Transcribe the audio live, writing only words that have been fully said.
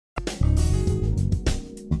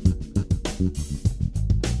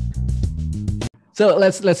So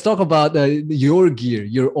let's talk about your gear,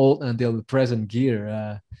 your old until the present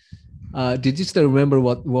gear. Did you still remember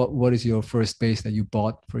what is your first bass that you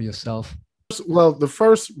bought for yourself? Well, the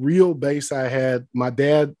first real bass I had, my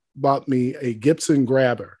dad bought me a Gibson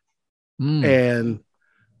Grabber, Mm, and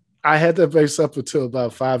I had that bass up until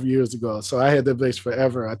about 5 years ago. So I had that bass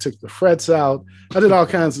forever. I took the frets out. I did all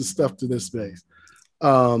kinds of stuff to this bass.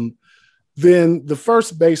 Um, then the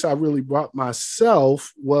first bass I really bought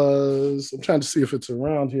myself was, I'm trying to see if it's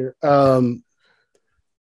around here.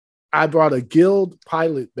 I brought a Guild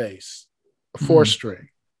Pilot bass, a four mm, string,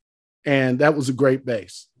 and that was a great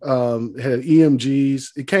bass. It had EMGs.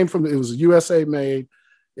 It was USA made.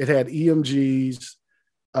 It had EMGs.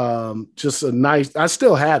 Just a nice, I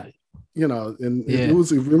still have it, and it yeah.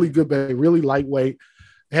 was a really good bass, really lightweight,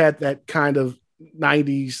 had that kind of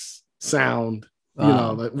 90s sound,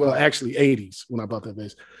 Wow. well, actually 80s when I bought that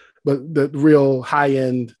bass, but the real high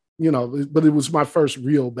end, but it was my first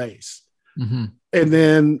real bass. Hmm. And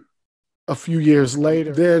then a few years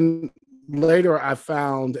later I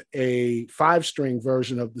found a 5-string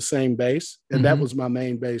version of the same bass, and that Hmm. was my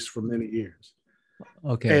main bass for many years.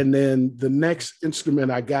 Okay. And then the next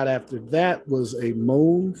instrument I got after that was a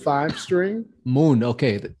Moon 5-string. Moon.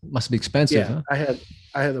 Okay, that must be expensive, Yeah, huh?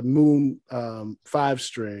 I had a Moon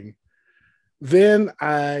 5-string. Then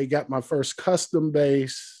I got my first custom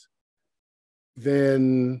bass.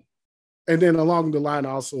 Then and then along the line,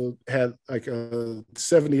 I also had like a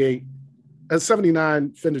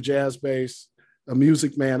 79 Fender Jazz bass, a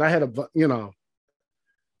Music Man. I had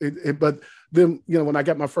but then, when I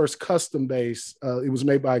got my first custom bass, it was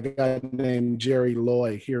made by a guy named Jerry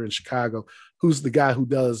Loy here in Chicago, who's the guy who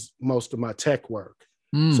does most of my tech work.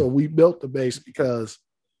 So Mm, we built the bass because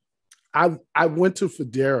I went to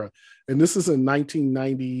Federa, and this is in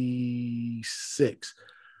 1996.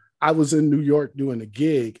 I was in New York doing a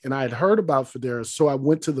gig, and I had heard about Federa, so I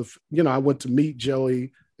went to I went to meet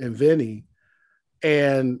Joey and Vinny,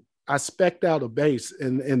 and I specced out a bass.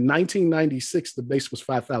 And in 1996, the bass was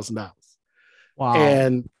 $5,000. wow.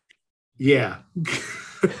 And yeah,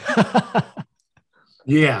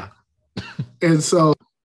 yeah. And so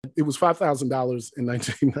it was $5,000 in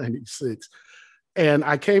 1996. And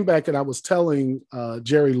I came back and I was telling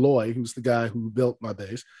Jerry Loy, who's the guy who built my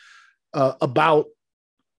bass, about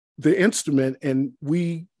the instrument. And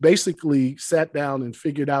we basically sat down and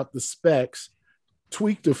figured out the specs,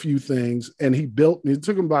 tweaked a few things, and it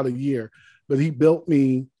took him about a year, but he built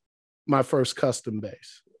me my first custom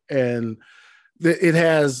bass. And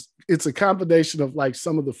it's a combination of like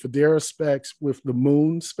some of the Federa specs with the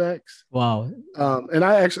Moon specs. Wow. And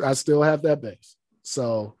I still have that bass.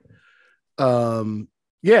 So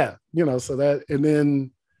yeah, so that, and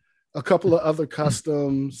then a couple of other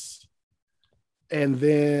customs. And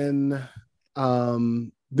then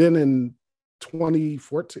in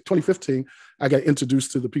 2015, I got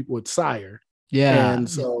introduced to the people at Sire. Yeah. And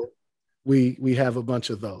so we have a bunch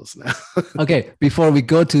of those now. Okay, before we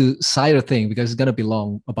go to Sire thing, because it's gonna be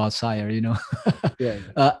long about Sire, Yeah.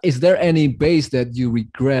 is there any bass that you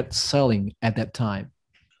regret selling at that time?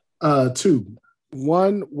 Two.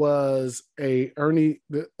 One was a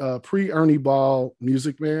pre-Ernie Ball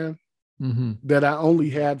Music Man Hmm. that I only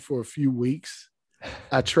had for a few weeks.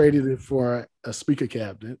 I traded it for a speaker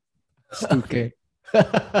cabinet. Stupid. Okay.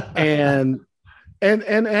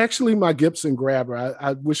 And actually my Gibson Grabber.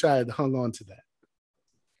 I wish I had hung on to that,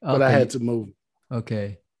 but I had Okay. to move.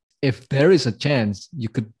 Okay. If there is a chance you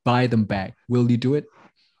could buy them back, will you do it?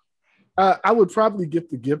 I would probably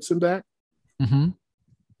get the Gibson back. Hmm.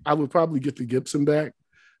 I would probably get the Gibson back.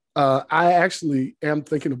 I actually am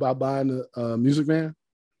thinking about buying a Music Man,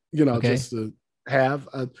 Okay. just to have.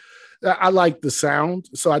 I like the sound,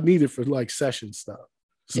 so I need it for like session stuff.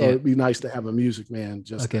 So Yeah. it'd be nice to have a Music Man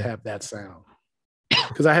just to Okay. have that sound,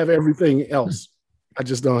 because I have everything else. I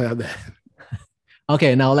just don't have that.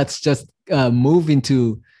 Okay. Now let's just move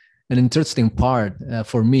into an interesting part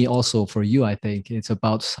for me, also for you. I think it's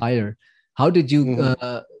about Sire. How did you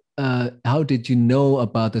Mm-hmm. how did you know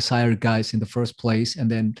about the Sire guys in the first place, and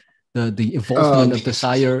then the evolvement Um, of the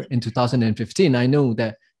Sire in 2015? I know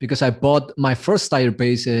that because I bought my first Sire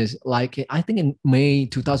bass is like I think in May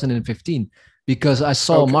 2015, because I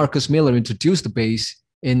saw okay, Marcus Miller introduce the bass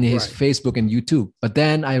in his right. Facebook and YouTube. But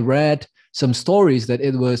then I read some stories that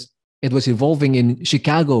it was evolving in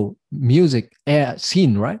Chicago music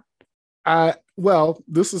scene, right?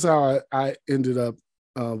 This is how I ended up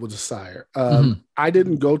with the Sire. Mm-hmm. I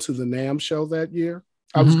didn't go to the NAMM show that year.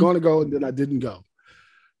 I was Mm-hmm. going to go, and then I didn't go.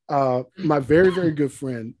 My very, very good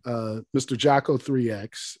friend, Mr. Jocko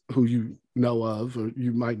 3X, who you know of, or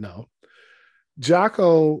you might know,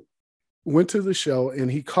 Jocko went to the show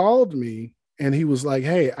and he called me and he was like,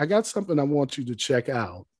 "Hey, I got something I want you to check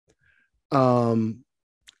out.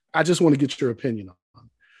 I just want to get your opinion on."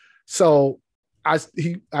 So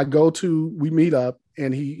we meet up,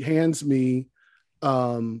 and he hands me,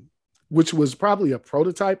 which was probably a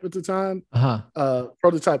prototype at the time,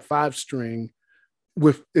 prototype 5-string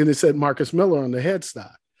and it said Marcus Miller on the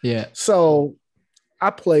headstock. Yeah. So I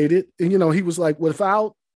played it, and he was like,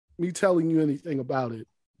 "Without me telling you anything about it,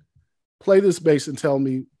 play this bass and tell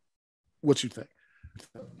me what you think."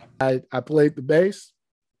 I played the bass.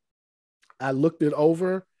 I looked it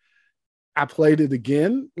over. I played it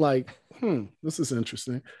again, like, this is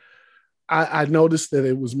interesting. I noticed that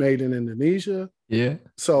it was made in Indonesia. Yeah.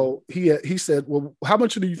 So he said, "Well, how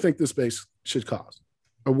much do you think this bass should cost?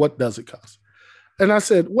 Or what does it cost?" And I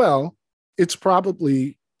said, "Well, it's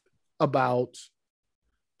probably about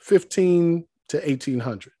 15 to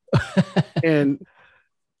 1800. And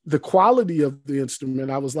the quality of the instrument,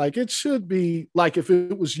 I was like, it should be like, if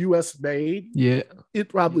it was US made, it'd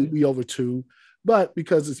probably be over 2. But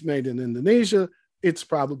because it's made in Indonesia, it's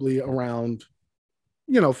probably around,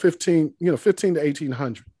 15 to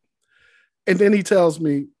 1800. And then he tells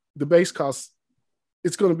me the bass cost,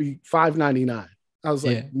 it's going to be $599. I was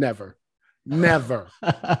like, never.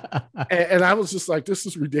 And I was just like, this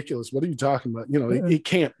is ridiculous. What are you talking about? It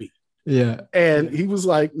can't be. Yeah. And he was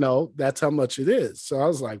like, "No, that's how much it is." So I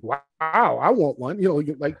was like, "Wow, I want one."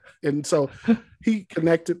 And so he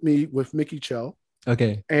connected me with Mickey Cho.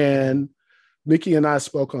 Okay. And Mickey and I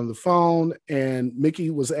spoke on the phone, and Mickey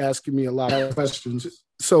was asking me a lot of questions.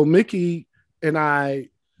 So Mickey and I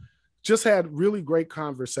just had really great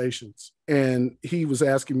conversations, and he was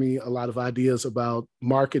asking me a lot of ideas about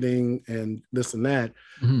marketing and this and that.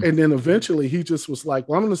 Mm-hmm. And then eventually he just was like,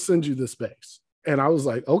 "Well, I'm going to send you this bass." And I was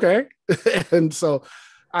like, "Okay." And so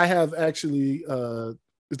I have actually,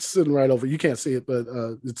 it's sitting right over, you can't see it, but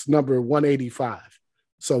it's number 185.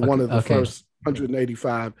 So one of the first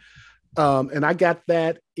 185. And I got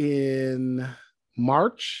that in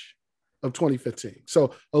March of 2015.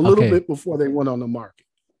 So a little bit before they went on the market.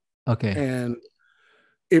 Okay. And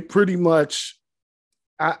it pretty much,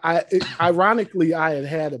 ironically, I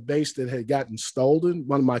had a bass that had gotten stolen.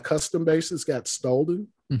 One of my custom basses got stolen.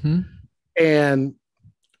 Mm-hmm. And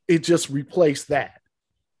it just replaced that.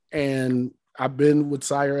 And I've been with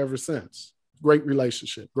Sire ever since. Great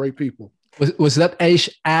relationship, great people. Was that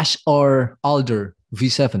ash or alder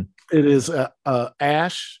V7? It is a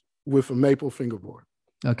ash with a maple fingerboard.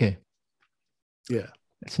 Okay. Yeah.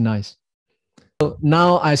 That's nice. So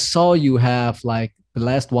now I saw you have, like, the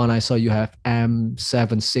last one I saw you have M7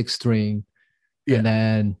 6-string. Yeah. And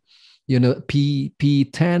then,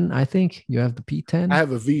 P10, I think you have the P10. I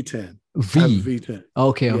have a V10. V10.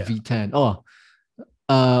 Okay, a V10. Oh,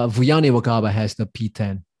 Vuyani Wakaba has the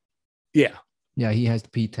P10. Yeah. Yeah, he has the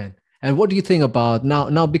P10. And what do you think about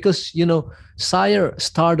now? Because, Sire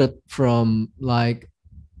started from like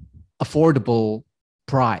affordable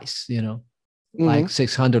price, mm-hmm. like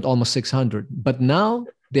 600, almost 600. But now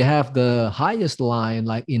they have the highest line,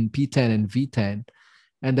 like in P10 and V10.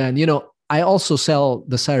 And then, I also sell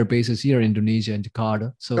the Sire basses here in Indonesia, in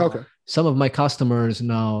Jakarta. So some of my customers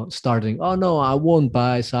now starting, "Oh no, I won't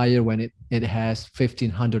buy Sire when it has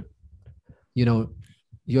 1,500,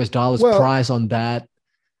 US dollars price on that."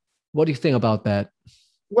 What do you think about that?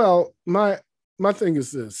 Well, my thing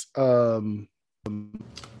is this: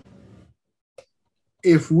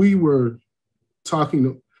 if we were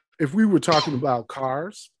talking about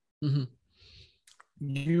cars, mm-hmm.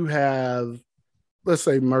 you have, let's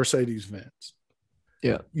say, Mercedes-Benz.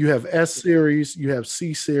 Yeah. You have S series, you have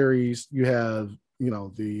C series, you have,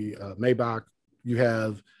 the Maybach, you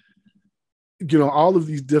have, all of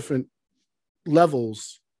these different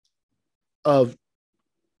levels of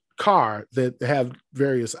car that have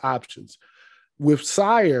various options. With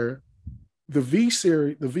Sire, the V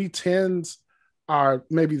series, the V10s are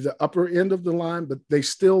maybe the upper end of the line, but they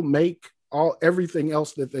still make everything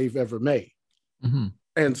else that they've ever made. Mm-hmm.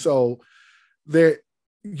 And so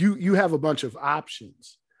you have a bunch of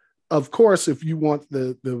options. Of course, if you want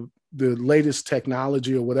the latest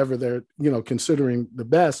technology or whatever they're considering the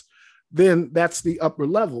best, then that's the upper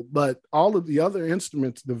level. But all of the other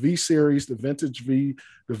instruments, the V series, the vintage V,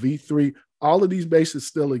 the V3, all of these basses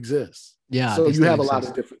still exist. Yeah. So you have a lot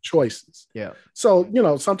of different choices. Yeah. So,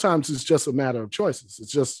 sometimes it's just a matter of choices.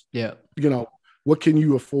 It's just, what can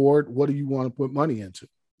you afford? What do you want to put money into?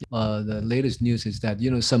 The latest news is that,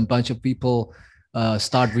 some bunch of people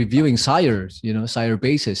start reviewing Sires, Sire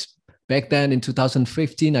basses. Back then in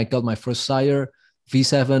 2015, I got my first Sire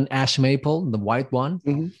V7 Ash Maple, the white one.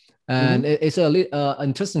 Mm-hmm. And mm-hmm. it's an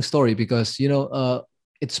interesting story because,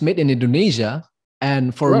 it's made in Indonesia.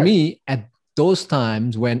 And for me, at those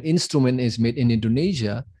times when instrument is made in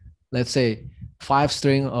Indonesia, let's say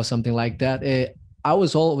 5-string or something like that, I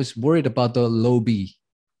was always worried about the low B.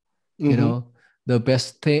 You know, the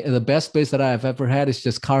best bass that I've ever had is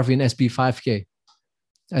just Carvin SB5K.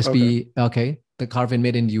 Okay, the Carvin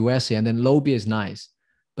made in the USA, and then low B is nice.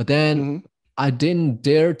 But then I didn't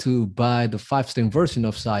dare to buy the 5-string version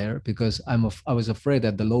of Sire because I was afraid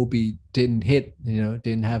that the low B didn't hit, you know,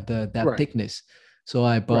 didn't have that thickness. So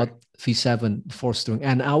I bought V7 4-string,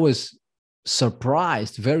 and I was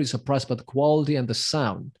very surprised by the quality and the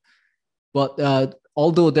sound. But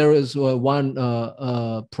although there is one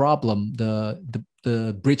problem,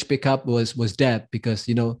 the bridge pickup was dead because,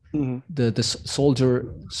 you know, the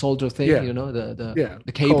solder thing, you know,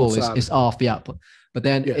 the cable is off. Yeah, but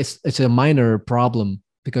then it's a minor problem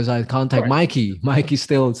because I contact Mikey. Mikey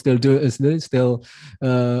still do the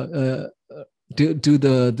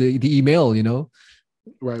email, you know,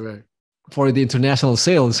 for the international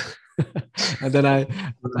sales. And then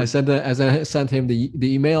I sent him the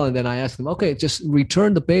email, and then I asked him, okay, just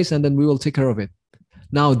return the bass and then we will take care of it.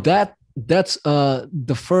 Now that's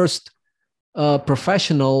the first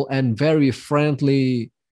professional and very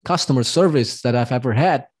friendly customer service that I've ever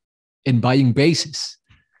had in buying basses.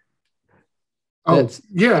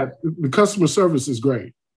 The customer service is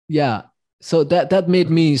great. Yeah, so that made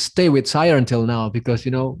me stay with Sire until now, because,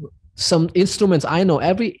 you know, some instruments I know,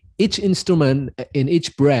 each instrument in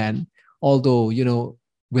each brand, although, you know,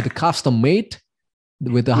 with the custom made,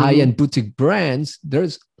 with the high-end boutique brands,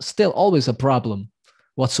 there's still always a problem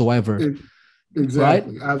whatsoever.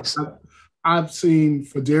 Exactly. Right? I've seen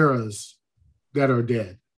Federas that are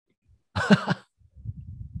dead.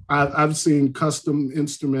 I've seen custom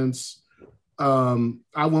instruments. I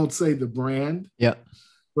won't say the brand. Yeah.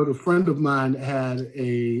 But a friend of mine had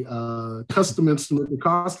a custom instrument that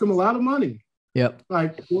cost him a lot of money. Yep.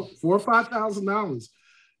 Like $4,000 or $5,000.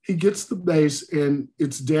 He gets the bass and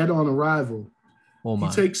it's dead on arrival. Oh my.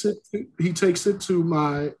 He takes it to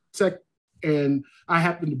my tech, and I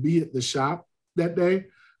happened to be at the shop that day,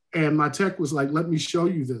 and my tech was like, let me show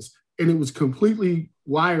you this. And it was completely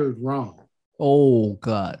wired wrong. Oh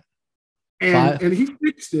God. And he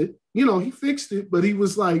fixed it. You know, but he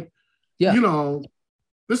was like, you know,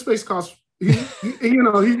 this bass costs, you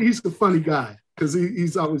know, he's a funny guy, because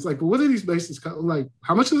he's always like, well, what do these basses cost? Like,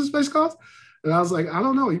 how much does this bass cost? And I was like, I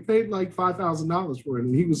don't know. He paid like $5,000 for it.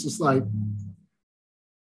 And he was just like,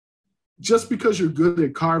 just because you're good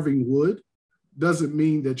at carving wood doesn't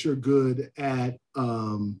mean that you're good at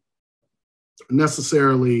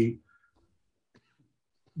necessarily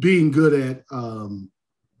being good at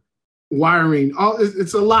wiring.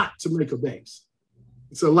 It's a lot to make a bass.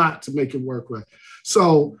 It's a lot to make it work right.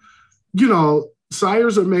 So, you know,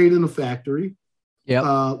 Sires are made in a factory.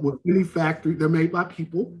 Yeah. With any factory, they're made by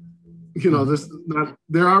people. You know,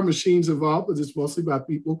 there are machines involved, but it's mostly by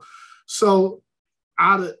people. So,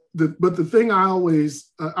 but the thing I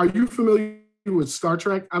always, are you familiar with Star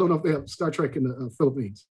Trek? I don't know if they have Star Trek in the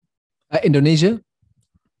Philippines. Indonesia,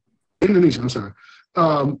 I'm sorry.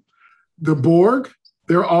 The Borg,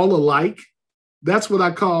 they're all alike. That's what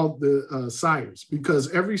I call the Sires,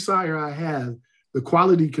 because every Sire I have, the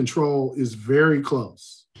quality control is very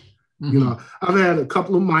close. You know, I've had a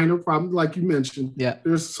couple of minor problems, like you mentioned. Yeah.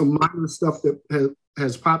 There's some minor stuff that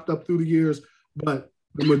has popped up through the years, but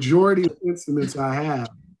the majority of instruments I have,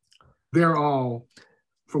 they're all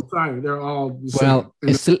from Sire. They're all the same. Well,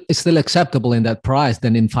 it's still acceptable in that price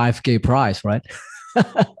than in 5K price, right?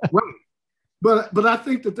 Right. But I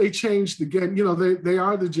think that they changed the game. You know, they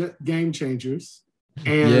are the game changers.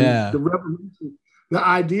 And the revolution, the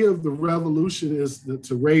idea of the revolution is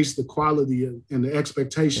to raise the quality and the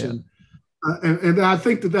expectation. And I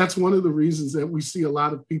think that that's one of the reasons that we see a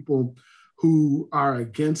lot of people who are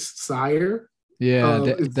against Sire.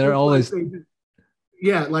 Yeah, they're always.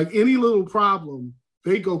 Like any little problem,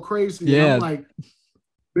 they go crazy. Yeah. I'm like,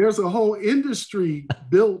 there's a whole industry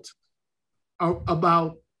built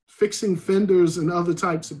about fixing fenders and other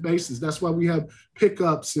types of basses. That's why we have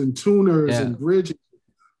pickups and tuners and bridges.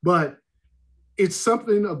 But it's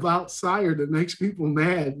something about Sire that makes people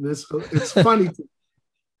mad. And it's funny.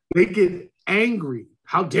 They get angry.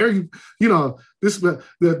 How dare you? You know,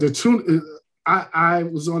 the tune. I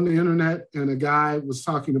was on the internet and a guy was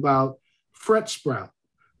talking about fret sprout.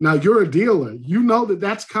 Now you're a dealer. You know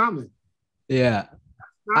that's common. Yeah.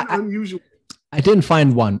 Not unusual. I didn't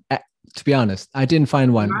find one. To be honest, I didn't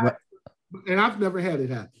find one. And I've never had it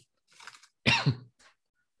happen.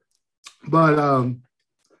 But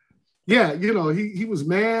yeah, you know, he was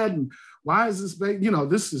mad, and why is this bass? You know,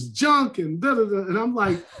 this is junk and da da da. And I'm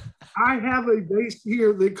like, I have a bass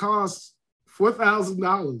here that costs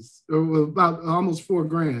 $4,000, or about almost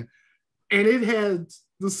 $4,000, and it had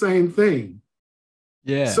the same thing.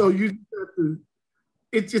 Yeah. So you have to,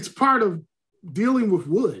 it's part of dealing with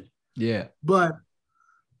wood. Yeah. But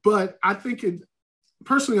I think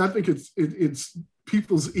I think it's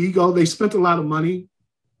people's ego. They spent a lot of money,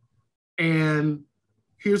 and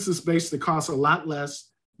here's this bass that costs a lot less,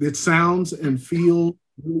 that sounds and feels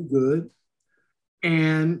really good,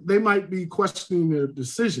 and they might be questioning their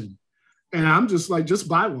decision. And I'm just like, just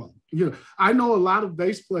buy one. You know, I know a lot of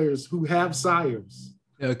bass players who have Sires,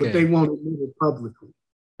 but they won't admit it publicly.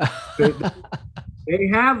 They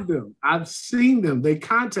have them. I've seen them. They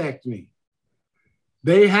contact me.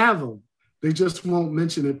 They have them. They just won't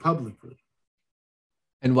mention it publicly.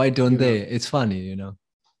 And why don't they? It's funny, you know.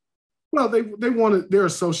 Well, they want to. They're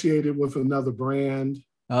associated with another brand.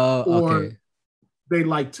 Oh, or okay. They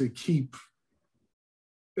like to keep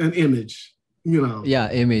an image, you know. Yeah,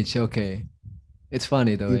 image. Okay, it's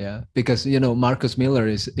funny though. Yeah, because you know Marcus Miller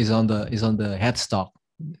is on the headstock.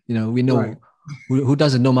 You know, we know right. who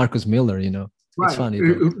doesn't know Marcus Miller. You know, right. It's funny.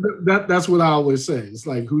 That's what I always say. It's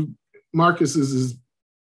like Marcus is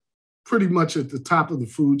pretty much at the top of the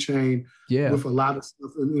food chain. Yeah. With a lot of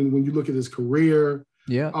stuff, and when you look at his career,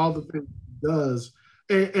 yeah, all the things he does,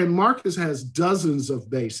 and Marcus has dozens of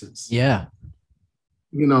basses. Yeah.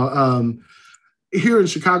 You know, here in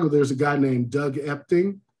Chicago, there's a guy named Doug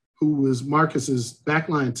Epting, who was Marcus's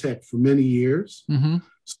backline tech for many years. Mm-hmm.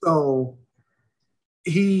 So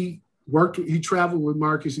he traveled with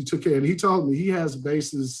Marcus, he took care, and he told me he has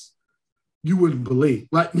basses you wouldn't believe.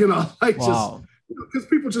 Like, you know, like wow. Just, because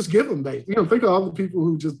people just give him bass. You know, think of all the people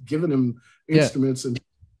who just given him instruments and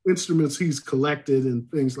instruments he's collected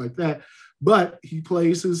and things like that. But he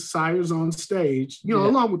plays his Sires on stage, you know,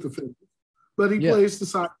 along with the Fenders. But he plays the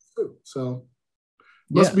Sires too. So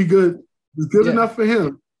must be good. It's good enough for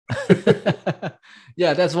him.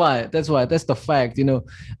 Yeah, that's the fact. You know,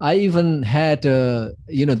 I even had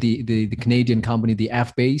you know, the Canadian company, the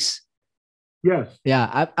F Bass. Yes.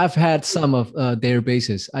 Yeah, I've had some of their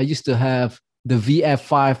basses. I used to have the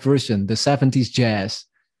VF5 version, the 70s jazz.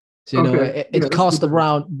 So, you know, it cost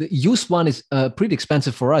around, the used one is pretty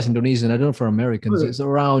expensive for us Indonesian. I don't know for Americans. It's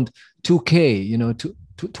around 2K, you know,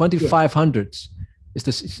 2,500 is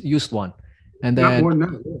the used one. And then, not more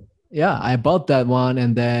than that, I bought that one,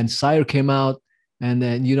 and then Sire came out, and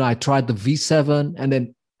then, you know, I tried the V7, and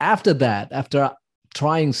then after that, after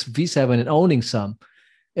trying V7 and owning some,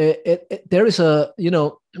 there is a, you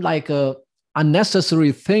know, like a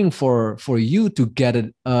unnecessary thing for you to get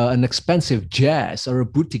an expensive jazz or a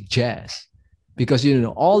boutique jazz, because, you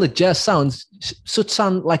know, all the jazz sounds should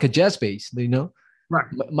sound like a jazz bass, you know. Right.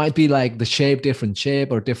 Might be like the different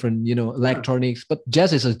shape or different, you know, electronics, but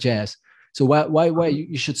jazz is a jazz. So why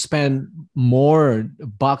you should spend more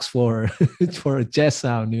bucks for for a jazz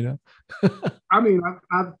sound, you know? I mean,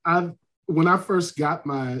 I've when I first got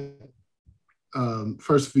my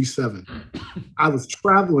first V7, I was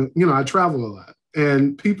traveling. You know, I travel a lot,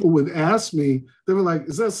 and people would ask me. They were like,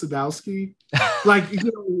 "Is that Sadowski? Like, you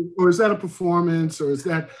know, or is that a performance, or is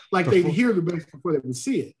that like they'd hear the bass before they would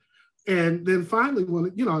see it?" And then finally,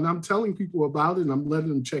 when, you know, and I'm telling people about it, and I'm letting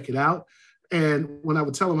them check it out, and when I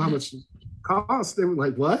would tell them how much it cost, they were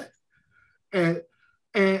like, "What?" And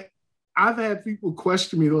I've had people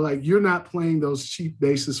question me. They're like, "You're not playing those cheap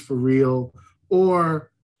basses for real," or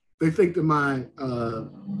they think that my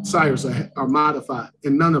Sires are modified,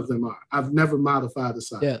 and none of them are. I've never modified a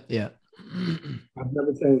Sire. Yeah. I've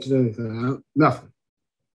never changed anything. Nothing.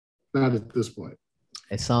 Not at this point.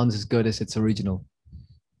 It sounds as good as its original.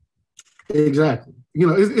 Exactly. You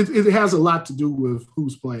know, it has a lot to do with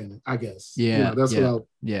who's playing it, I guess. Yeah. You know, that's what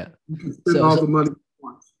you can spend all the money.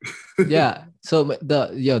 Yeah. So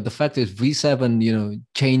the fact is V7, you know,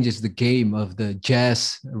 changes the game of the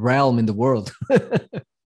jazz realm in the world.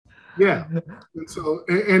 Yeah. And so,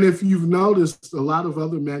 and if you've noticed, a lot of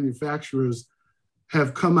other manufacturers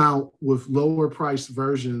have come out with lower priced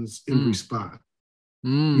versions in response.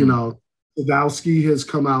 You know, Sadowski has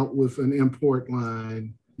come out with an import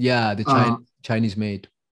line. Yeah, the Chinese made.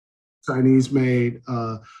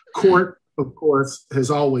 Court, of course, has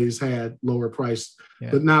always had lower price,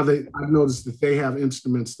 but now I've noticed that they have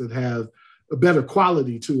instruments that have a better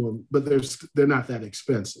quality to them, but they're not that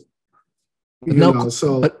expensive.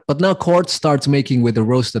 But now Court starts making with a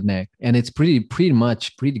roasted neck, and it's pretty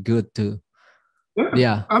good too.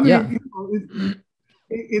 Yeah. I mean,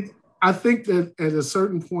 you know, I think that at a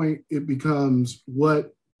certain point it becomes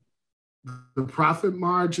what the profit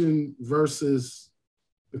margin versus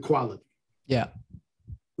the quality. Yeah.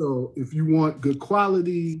 So if you want good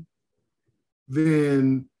quality,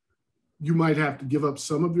 then you might have to give up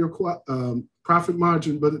some of your profit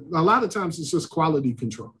margin, but a lot of times it's just quality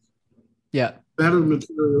control. Yeah. Better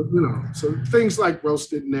material, you know. So things like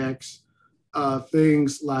roasted necks,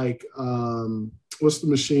 things like what's the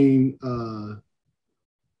machine?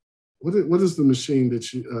 What is the machine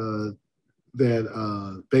that you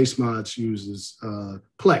that Bass Mods uses?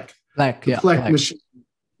 Plek. Plek, the yeah. Plek Plek. machine.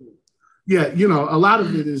 Yeah, you know, a lot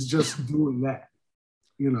of it is just doing that.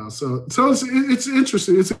 You know, so it's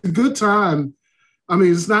interesting. It's a good time. I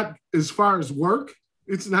mean, it's not, as far as work,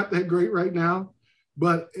 it's not that great right now.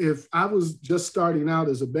 But if I was just starting out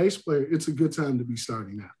as a bass player, it's a good time to be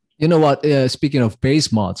starting out. You know what? Speaking of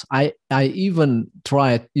bass mods, I even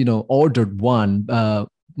tried, you know, ordered one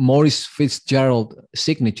Maurice Fitzgerald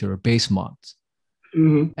signature bass mods,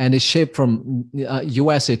 and it's shipped from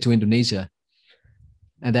USA to Indonesia.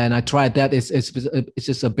 And then I tried that. It's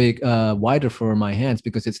just a big wider for my hands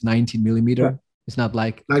because it's 19 millimeter. Yeah. It's not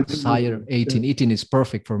like Sire 18. 18 is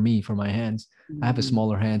perfect for me, for my hands. I have a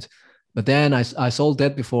smaller hands. But then I sold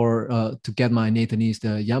that before to get my Nathanese,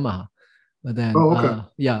 the Yamaha. But then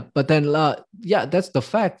but then that's the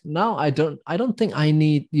fact. Now I don't think I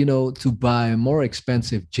need, you know, to buy a more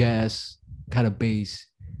expensive jazz kind of bass,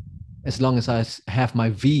 as long as I have my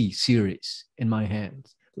V series in my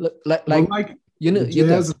hands. Like you know,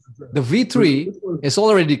 the V3 is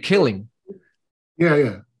already killing.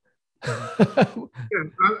 Yeah.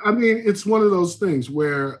 I mean, it's one of those things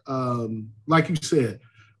where, like you said,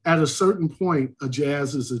 at a certain point, a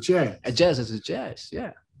jazz is a jazz. A jazz is a jazz,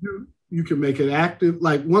 yeah. You can make it active.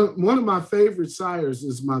 Like one of my favorite Sires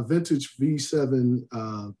is my vintage V7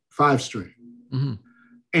 5-string. Mm-hmm.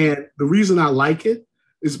 And the reason I like it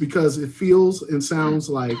is because it feels and sounds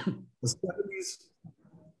like a 70s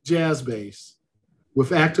jazz bass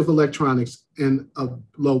with active electronics and a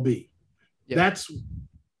low B. Yeah.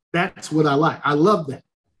 That's what I like. I love that.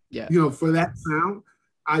 Yeah. You know, for that sound,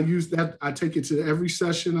 I use that. I take it to every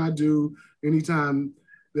session I do. Anytime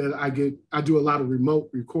that I do a lot of remote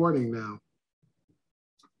recording now.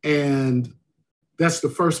 And that's the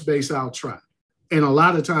first bass I'll try. And a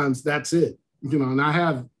lot of times that's it. You know, and I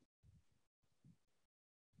have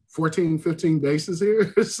 14, 15 basses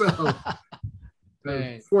here. So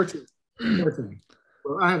 14.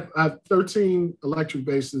 Well, I have 13 electric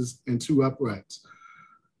basses and 2 uprights.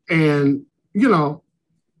 And, you know,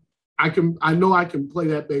 I know I can play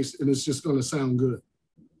that bass and it's just going to sound good.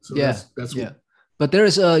 So that's what. But there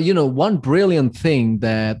is you know, one brilliant thing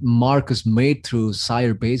that Marcus made through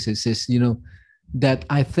Sire basses is, you know, that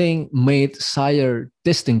I think made Sire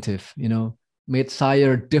distinctive, you know, made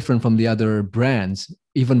Sire different from the other brands,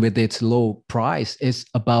 even with its low price, is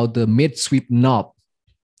about the mid sweep knob.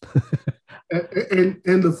 And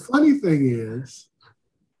the funny thing is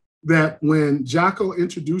that when Jaco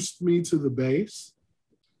introduced me to the bass,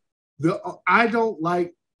 I don't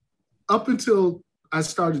like, up until I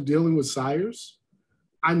started dealing with Sires,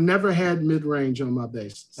 I never had mid-range on my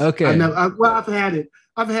basses. Okay. I've had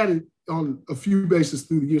it on a few basses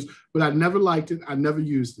through the years, but I never liked it. I never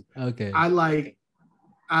used it. Okay. I like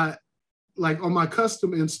on my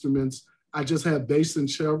custom instruments, I just have bass and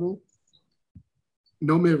treble,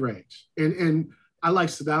 no mid-range. And I like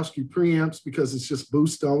Sadowski preamps because it's just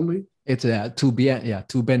boost only. It's a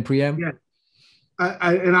 2-band preamp. Yeah.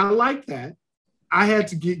 I like that. I had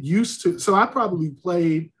to get used to, so I probably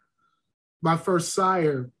played my first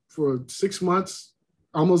Sire for 6 months,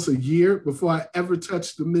 almost a year, before I ever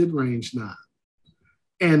touched the mid-range knob.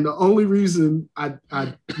 And the only reason I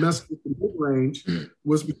messed with the mid-range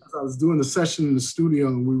was because I was doing a session in the studio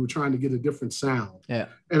and we were trying to get a different sound. Yeah.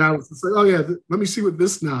 And I was just like, oh yeah, let me see what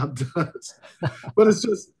this knob does. But it's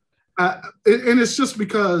just, and it's just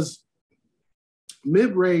because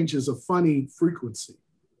mid-range is a funny frequency.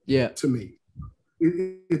 Yeah. To me.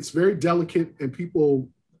 It's very delicate, and people,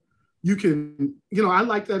 you can, you know, I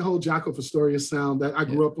like that whole Jaco Pastorius sound. That I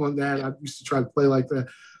grew up on that. I used to try to play like that,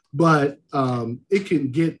 but it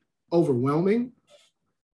can get overwhelming.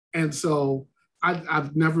 And so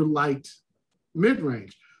I've never liked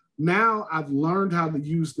mid-range. Now I've learned how to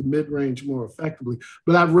use the mid-range more effectively,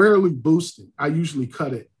 but I rarely boost it. I usually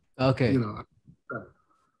cut it. Okay. You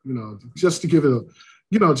know, just to give it a,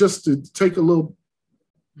 you know, just to take a little,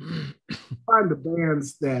 find the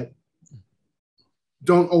bands that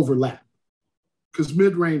don't overlap, because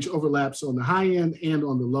mid-range overlaps on the high end and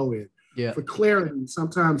on the low end. Yeah. For clarity,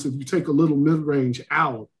 sometimes if you take a little mid-range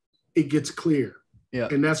out, it gets clear. Yeah.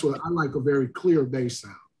 And that's what I like, a very clear bass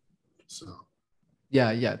sound. So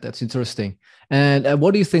Yeah, that's interesting. And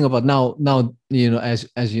what do you think about now? Now,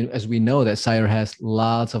 as we know that Sire has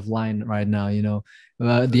lots of line right now.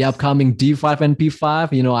 The upcoming D5 and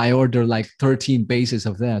P5. I order like 13 bases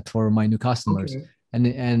of that for my new customers, Okay.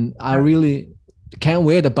 and I really can't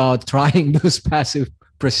wait about trying those passive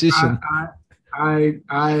precision.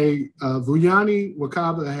 Vuyani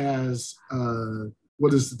Wakaba has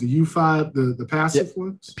what is it, the U5, the passive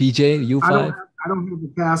ones? PJ U5. I don't have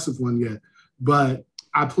the passive one yet, but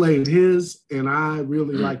I played his and I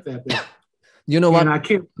really like that bass. You know what? And I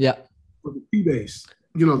can't for the P bass.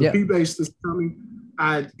 The P bass that's coming.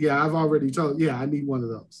 I've already told I need one of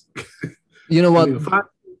those. You know what?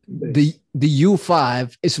 The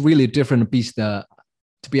U5 is really a different piece, to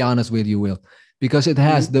be honest with you, Will, because it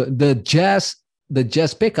has the jazz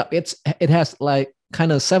pickup. It has like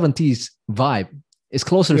kind of 70s vibe. It's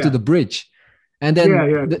closer to the bridge. And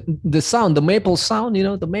then the sound, the maple sound,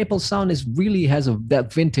 the maple sound really has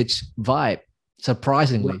that vintage vibe,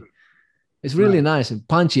 surprisingly. Right. It's really nice and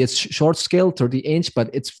punchy. It's short scale, 30-inch, but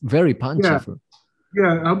it's very punchy.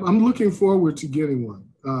 I'm looking forward to getting one.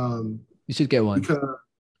 You should get one. Because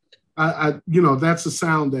that's a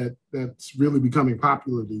sound that's really becoming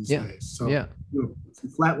popular these days. So,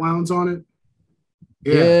 flat wounds on it.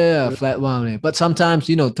 Flat wound. But sometimes,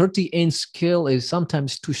 30-inch scale is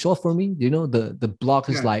sometimes too short for me. The block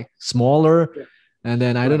is like smaller. Yeah. And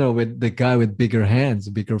then I don't know, with the guy with bigger hands,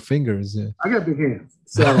 bigger fingers. I got big hands.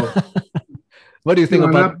 So what do you think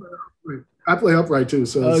about? I play upright too.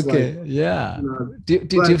 So it's okay.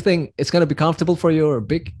 Do you think it's gonna be comfortable for your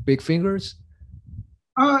big fingers?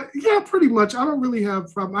 Pretty much. I don't really have a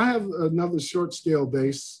problem. I have another short scale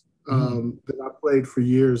bass that I played for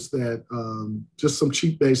years, that just some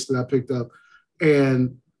cheap bass that I picked up,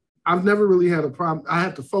 and I've never really had a problem. I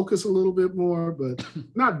have to focus a little bit more, but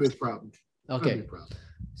not a big problem. Okay, big problem.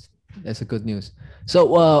 That's a good news.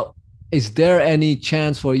 So, is there any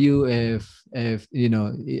chance for you if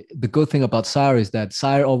the good thing about Sire is that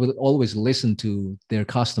Sire always listen to their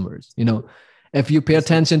customers. If you pay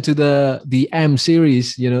attention to the M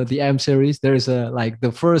series, the M series, there's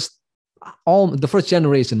the first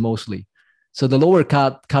generation mostly. So the lower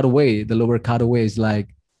cutaway is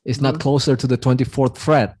it's not closer to the 24th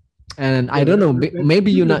fret. And I don't know,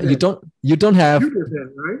 maybe you don't have. You did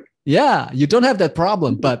that, right? Yeah, you don't have that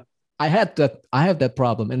problem, but I have that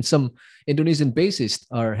problem, and some Indonesian bassists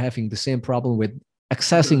are having the same problem with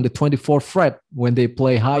accessing the 24th fret when they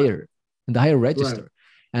play higher in the higher register. Right.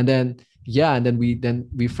 And then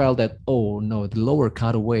we felt that, oh no, the lower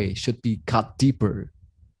cutaway should be cut deeper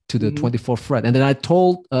to the 24th fret. And then I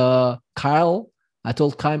told Kyle,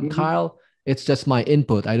 it's just my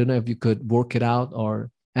input. I don't know if you could work it out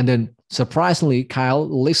and then surprisingly, Kyle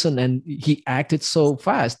listened and he acted so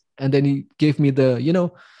fast. And then he gave me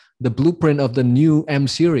the blueprint of the new M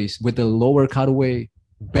series with the lower cutaway,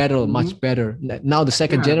 much better. Now the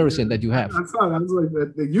second generation that you have. I saw. I was like,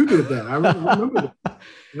 that you did that. I remember that.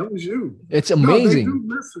 That was you. It's amazing.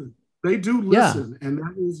 They do listen, and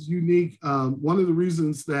that is unique. One of the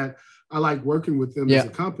reasons that I like working with them as a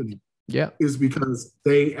company, is because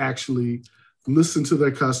they actually listen to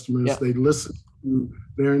their customers. Yeah. They listen to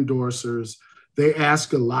their endorsers. They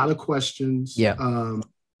ask a lot of questions. Yeah.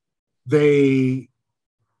 They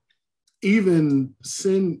even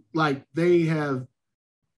send, they have,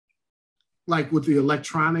 with the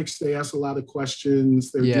electronics, they ask a lot of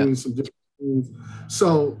questions. They're doing some different things.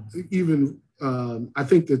 So even I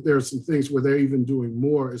think that there are some things where they're even doing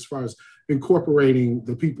more as far as incorporating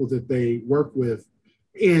the people that they work with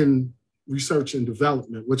in research and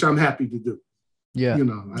development, which I'm happy to do. Yeah.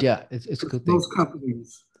 It's a good thing.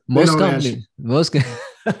 Most companies,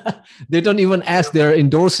 they don't even ask their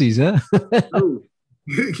endorsees, huh?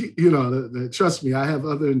 Trust me, I have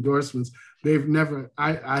other endorsements. They've never,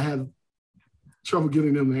 I have trouble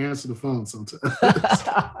getting them to answer the phone sometimes.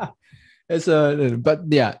 But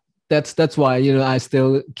yeah, that's why, I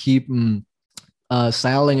still keep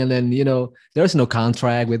selling. And then, there's no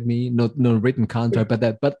contract with me, no written contract,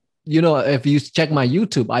 but if you check my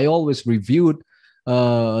YouTube, I always reviewed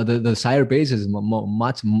the Sire basses,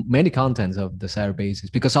 many contents of the Sire basses,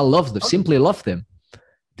 because I love them, simply love them.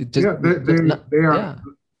 They are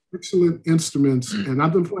excellent instruments, and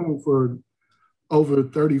I've been playing for over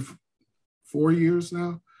 34 years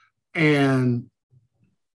now, and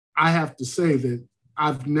I have to say that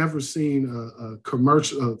I've never seen a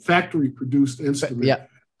commercial, factory-produced instrument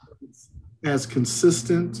as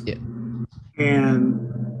consistent. Yeah. And,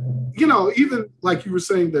 even like you were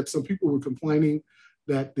saying that some people were complaining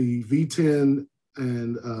that the V10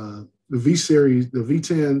 and the V series, the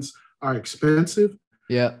V10s are expensive.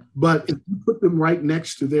 Yeah. But if you put them right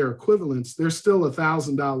next to their equivalents, they're still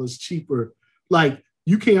 $1,000 cheaper. Like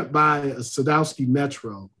you can't buy a Sadowski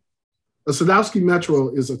Metro. A Sadowski Metro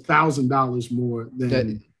is $1,000 more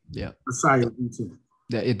than a Sire Guitar.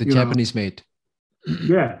 The Japanese made.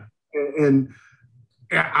 Yeah. And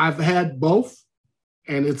I've had both,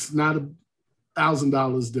 and it's not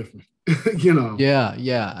 $1,000 different, you know?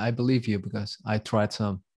 Yeah, I believe you because I tried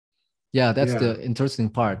some. Yeah, that's the interesting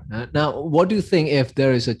part. Now, what do you think if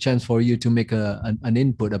there is a chance for you to make an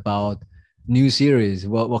input about new series?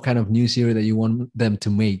 What kind of new series that you want them to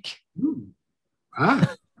make?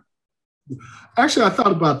 Actually, I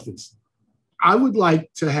thought about this. I would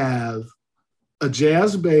like to have a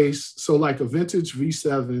jazz bass, so like a vintage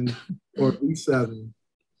V7 or V7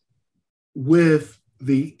 with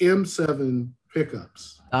the M7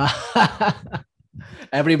 pickups.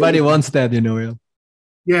 Everybody wants that, you know.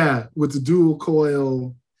 Yeah, with the dual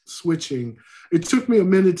coil switching. It took me a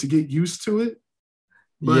minute to get used to it.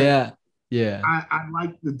 But yeah. I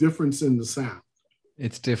like the difference in the sound.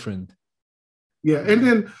 It's different. Yeah,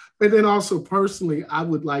 and then also personally, I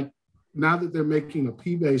would like, now that they're making a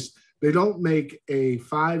P bass, they don't make a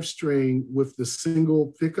 5-string with the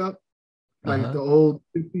single pickup, like the old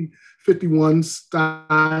 51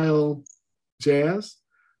 style jazz.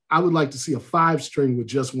 I would like to see a 5-string with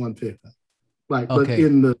just one pickup, but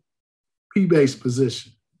in the P bass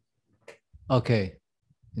position. Okay.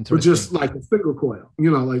 Interesting. Or just like a single coil,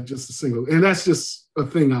 like just a single. And that's just a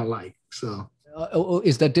thing I like. So.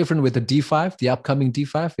 Is that different with the D5, the upcoming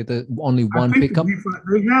D5, with only one pickup?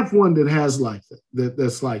 They have one that has like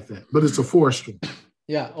that's like that, but it's a 4-string.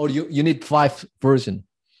 Yeah, or you need 5 version.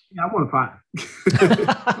 Yeah, I want a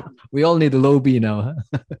 5. We all need a low B now.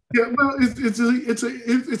 Huh? Yeah, well,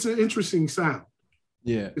 it's an interesting sound.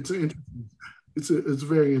 Yeah, it's a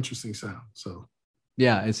very interesting sound. So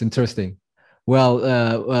yeah, it's interesting.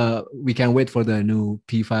 Well, we can wait for the new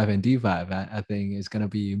P5 and D5. I think it's gonna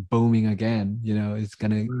be booming again. It's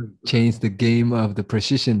gonna change the game of the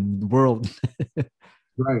precision world.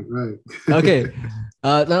 Right. Okay,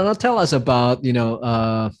 now tell us about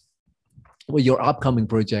your upcoming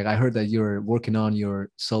project. I heard that you're working on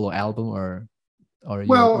your solo album or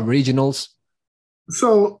your originals.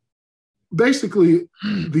 So basically,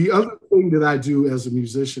 the other thing that I do as a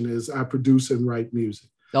musician is I produce and write music.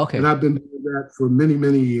 Okay. And I've been doing that for many,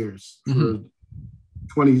 many years, for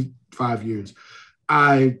 25 years.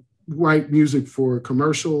 I write music for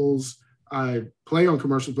commercials. I play on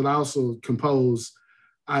commercials, but I also compose.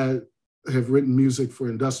 I have written music for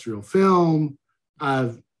industrial film.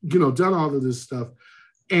 I've, done all of this stuff.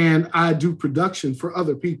 And I do production for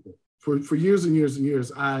other people for years and years and years.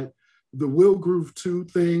 The Will Groove 2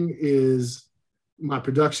 thing is my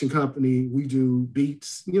production company. We do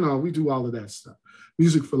beats, we do all of that stuff.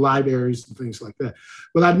 Music for libraries and things like that.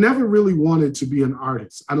 But I never really wanted to be an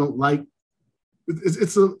artist. I don't like,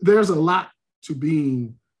 there's a lot to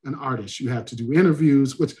being an artist. You have to do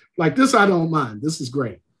interviews, which like this, I don't mind. This is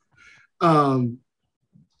great.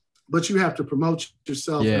 But you have to promote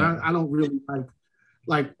yourself. Yeah. And I don't really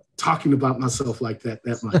like talking about myself like that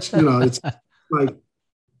much. It's like,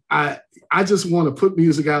 I just want to put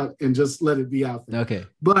music out and just let it be out there. Okay.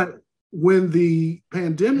 But when the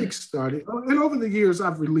pandemic started, and over the years,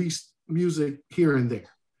 I've released music here and there.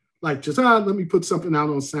 Like just, let me put something out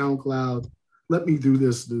on SoundCloud. Let me do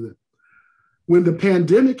this, do that. When the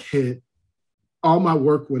pandemic hit, all my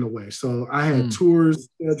work went away. So I had tours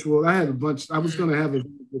scheduled. I had a bunch. I was going to have a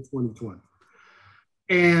 2020.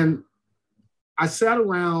 And I sat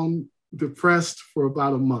around depressed for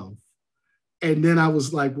about a month. And then I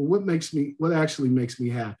was like, well, what actually makes me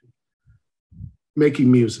happy?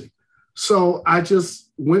 Making music. So I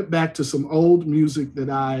just went back to some old music that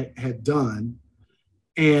I had done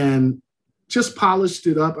and just polished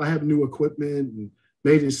it up. I have new equipment and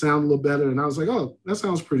made it sound a little better. And I was like, oh, that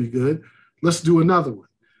sounds pretty good. Let's do another one.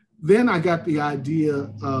 Then I got the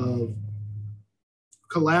idea of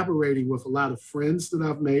collaborating with a lot of friends that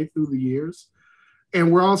I've made through the years.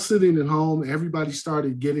 And we're all sitting at home. Everybody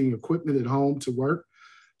started getting equipment at home to work.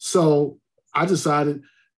 So I decided,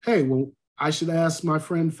 hey, well, I should ask my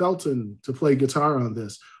friend Felton to play guitar on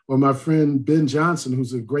this, or my friend Ben Johnson,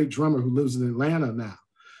 who's a great drummer who lives in Atlanta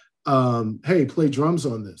now. Hey, play drums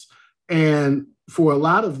on this. And for a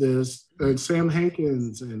lot of this, Sam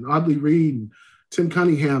Hankins and Audley Reed and Tim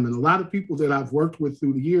Cunningham and a lot of people that I've worked with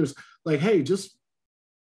through the years, like, hey,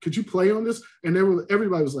 could you play on this? And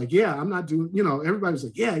everybody was like, yeah, I'm not doing, everybody was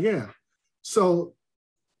like, yeah. So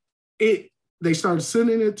they started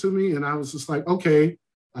sending it to me and I was just like, okay,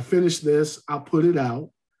 I finished this, I'll put it out.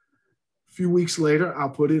 A few weeks later, I'll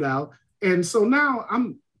put it out. And so now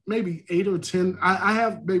I'm maybe 8 or 10. I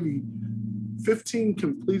have maybe 15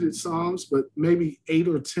 completed songs, but maybe 8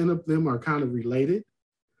 or 10 of them are kind of related.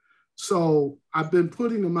 So I've been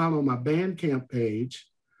putting them out on my Bandcamp page,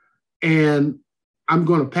 and I'm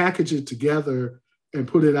going to package it together and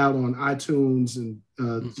put it out on iTunes and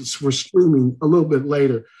for streaming a little bit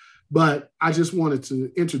later. But I just wanted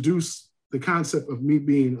to introduce the concept of me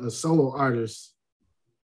being a solo artist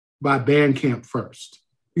by Bandcamp first,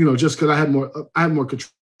 just because I had more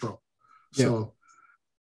control. Yeah. So,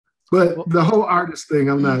 but the whole artist thing,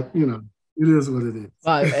 I'm not, it is what it is.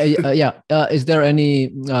 Yeah. Is there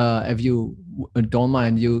any, if you don't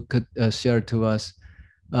mind, you could share to us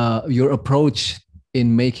your approach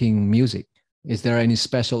in making music? Is there any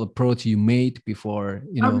special approach you made before,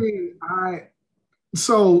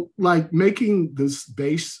 So like making this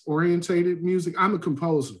bass orientated music, I'm a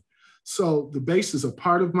composer. So the bass is a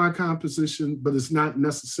part of my composition, but it's not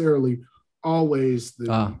necessarily always the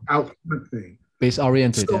output thing. Bass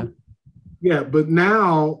oriented, so, yeah. But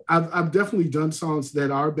now I've definitely done songs that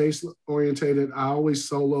are bass orientated. I always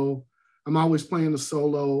solo. I'm always playing the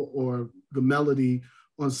solo or the melody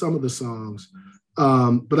on some of the songs.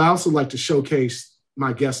 But I also like to showcase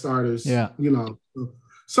my guest artists,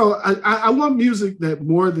 So I want music that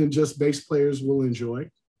more than just bass players will enjoy.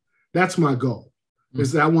 That's my goal,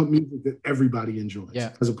 is that I want music that everybody enjoys,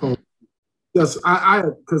 as opposed to,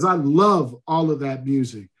 because I love all of that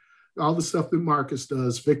music, all the stuff that Marcus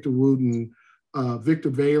does, Victor Wooten, Victor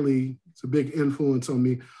Bailey, it's a big influence on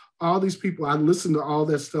me. All these people, I listen to all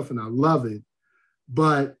that stuff and I love it,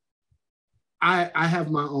 but I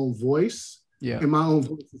have my own voice. Yeah. And my own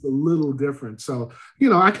voice is a little different. So,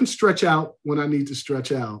 I can stretch out when I need to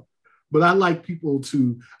stretch out, but I like people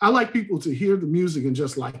to hear the music and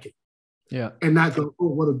just like it. Yeah. And not go, oh,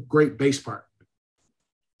 what a great bass part,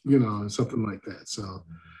 and something like that. So,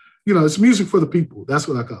 it's music for the people. That's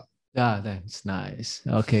what I call it. Yeah, that's nice.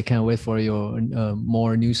 Okay. Can't wait for your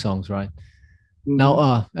more new songs, right? Mm-hmm.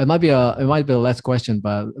 Now, it might be the last question,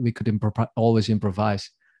 but we could always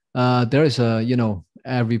improvise. There is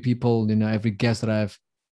every guest that I've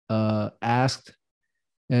asked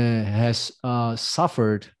has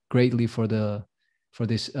suffered greatly for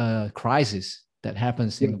this crisis that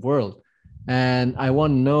happens in the world, and I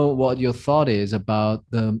want to know what your thought is about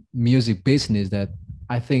the music business that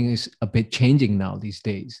I think is a bit changing now these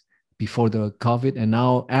days, before the COVID and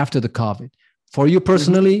now after the COVID. For you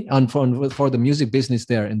personally, and for the music business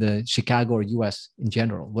there in the Chicago or US in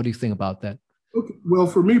general, what do you think about that? Okay. Well,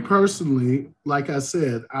 for me personally, like I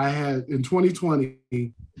said, I had in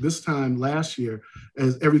 2020, this time last year,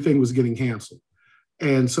 as everything was getting canceled.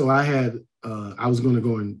 And so I was going to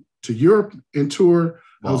go to Europe and tour.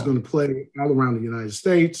 Wow. I was going to play all around the United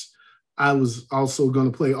States. I was also going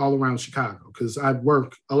to play all around Chicago because I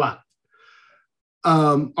work a lot.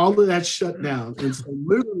 All of that shut down. And so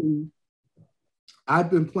literally, I've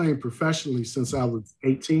been playing professionally since I was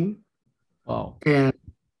 18. Wow. And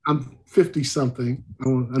I'm 50 something. I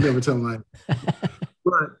never tell my,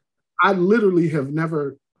 but I literally have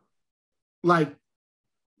never, I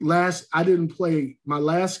didn't play, my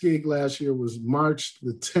last gig last year was March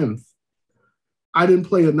the 10th. I didn't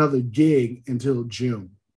play another gig until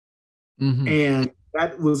June. Mm-hmm. And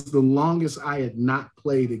that was the longest I had not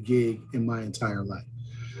played a gig in my entire life.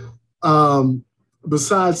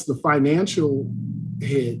 Besides the financial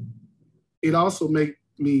hit, it also made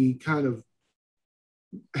me kind of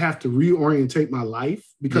have to reorientate my life,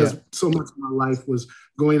 because so much of my life was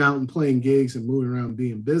going out and playing gigs and moving around and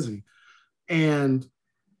being busy. And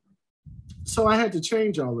so I had to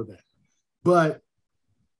change all of that. But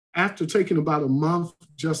after taking about a month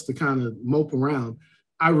just to kind of mope around,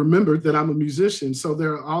 I remembered that I'm a musician. So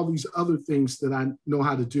there are all these other things that I know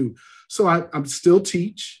how to do. So I'm still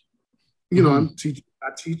teach, I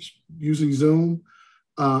teach using Zoom.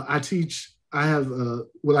 I have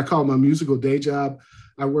what I call my musical day job.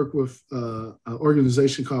 I work with an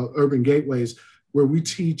organization called Urban Gateways, where we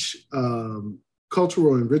teach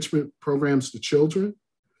cultural enrichment programs to children.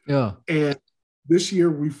 Yeah. And this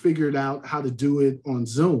year we figured out how to do it on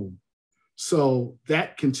Zoom. So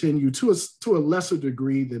that continued to a lesser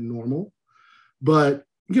degree than normal. But,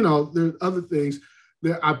 there are other things.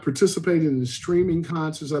 I participated in streaming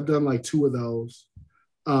concerts. I've done like 2 of those.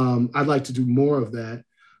 I'd like to do more of that.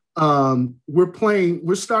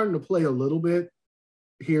 We're starting to play a little bit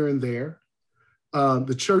here and there.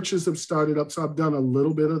 The churches have started up, so I've done a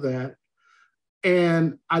little bit of that.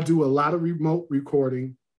 And I do a lot of remote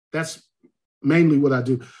recording. That's mainly what I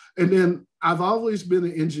do. And then I've always been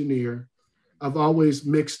an engineer. I've always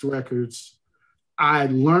mixed records. I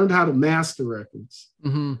learned how to master records.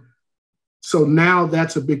 Mm-hmm. So now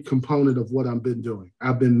that's a big component of what I've been doing.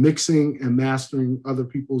 I've been mixing and mastering other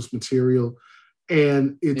people's material,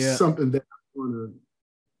 and it's something that I want to.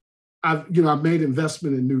 I've made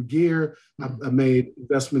investment in new gear. I've made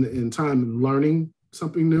investment in time and learning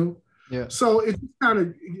something new. Yeah. So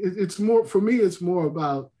it's more for me. It's more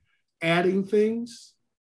about adding things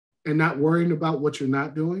and not worrying about what you're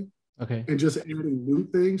not doing. Okay. And just adding new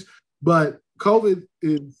things. But COVID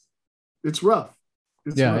it's rough.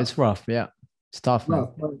 It's rough. Yeah. It's tough. Rough,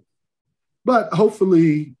 but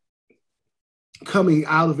hopefully coming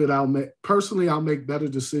out of it, I'll make better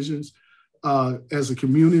decisions. As a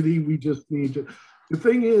community, we just need to. The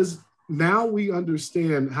thing is, now we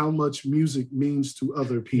understand how much music means to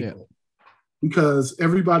other people, because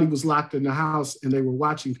everybody was locked in the house and they were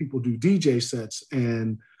watching people do DJ sets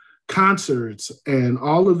and concerts and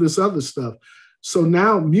all of this other stuff. So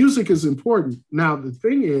now music is important. Now, the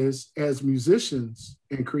thing is, as musicians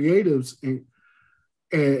and creatives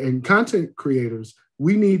and content creators,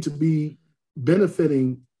 we need to be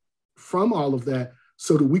benefiting from all of that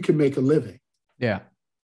so that we can make a living. Yeah.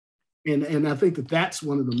 And I think that that's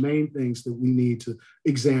one of the main things that we need to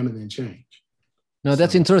examine and change. No,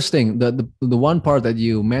 that's interesting. The one part that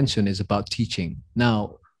you mentioned is about teaching.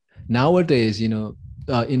 Now, nowadays,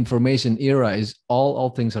 information era is all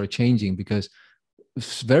things are changing, because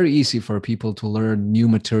it's very easy for people to learn new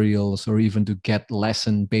materials or even to get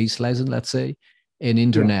base lesson, let's say, in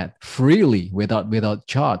internet freely without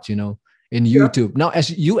charge, in YouTube. Now, as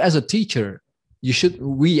a teacher,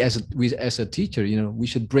 we as a teacher, we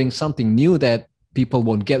should bring something new that people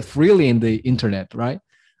won't get freely in the internet, right?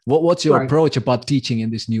 What's your approach about teaching in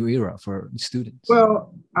this new era for students?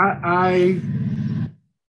 Well, I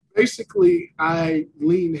basically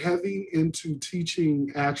lean heavy into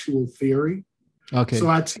teaching actual theory. Okay. So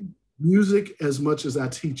I teach music as much as I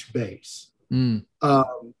teach bass. Mm.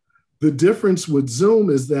 The difference with Zoom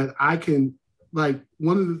is that I can,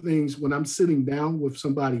 one of the things when I'm sitting down with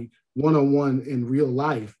somebody one-on-one in real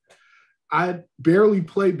life, I barely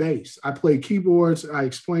play bass. I play keyboards. I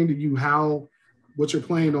explain to you how what you're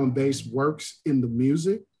playing on bass works in the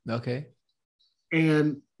music. Okay.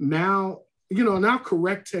 And now, and I'll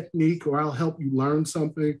correct technique or I'll help you learn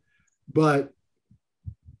something, but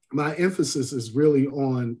my emphasis is really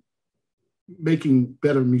on making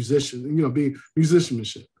better musicians, being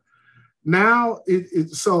musicianship. Now,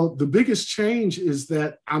 so the biggest change is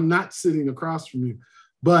that I'm not sitting across from you,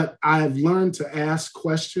 but I've learned to ask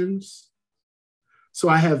questions. So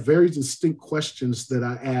I have very distinct questions that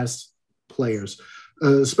I ask players,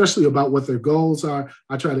 especially about what their goals are.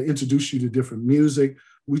 I try to introduce you to different music.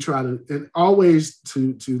 We try to, and always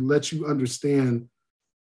to let you understand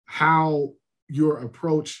how your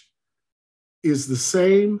approach is the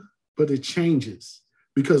same, but it changes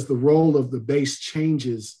because the role of the bass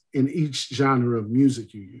changes in each genre of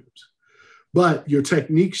music you use. But your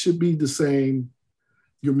technique should be the same.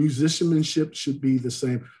 Your musicianship should be the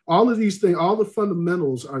same. All of these things, all the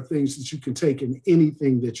fundamentals are things that you can take in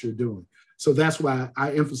anything that you're doing. So that's why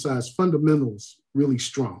I emphasize fundamentals really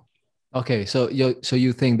strong. Okay, so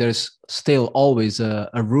you think there's still always a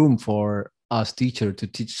room for us teacher to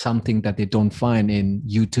teach something that they don't find in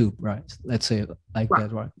YouTube, right? Let's say like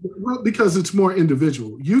that, right? Well, because it's more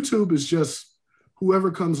individual. YouTube is just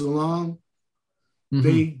whoever comes along,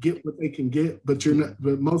 they get what they can get, but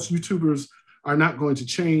most YouTubers are not going to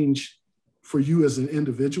change for you as an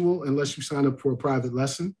individual unless you sign up for a private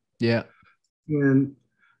lesson. Yeah. And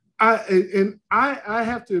I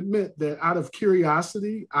have to admit that out of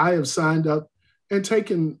curiosity, I have signed up and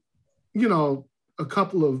taken, a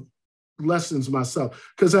couple of lessons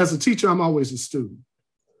myself. Because as a teacher, I'm always a student.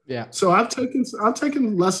 Yeah. So I've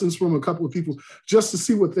taken lessons from a couple of people just to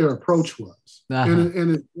see what their approach was.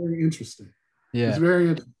 And it's very interesting. Yeah. It's very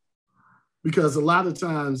interesting. Because a lot of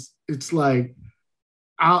times it's like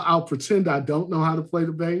I'll pretend I don't know how to play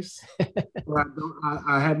the bass, or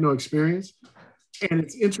I have no experience. And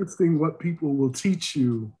it's interesting what people will teach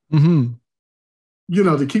you,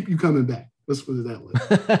 to keep you coming back. Let's put it that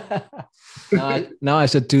way. Now I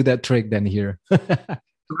should do that trick then here.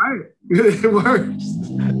 Right. It works.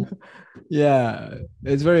 Yeah,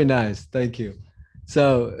 it's very nice. Thank you.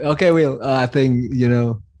 So, okay, Will, I think,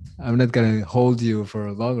 I'm not going to hold you for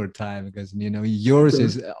a longer time because, yours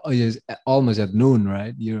is almost at noon,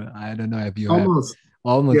 right? I don't know if you almost.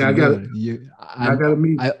 Yeah, I got to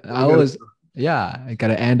meet. I got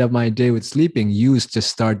to end up my day with sleeping. You just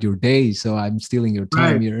start your day, so I'm stealing your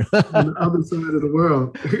time here. On the other side of the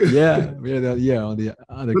world. On the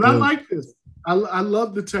other. But I like this. I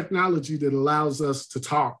love the technology that allows us to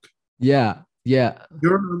talk. Yeah. You're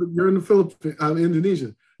in the Philippines. I'm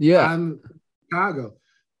Indonesia. Yeah. I'm in Chicago.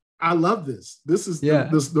 I love this. This is Yeah.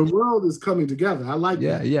 the world is coming together. I like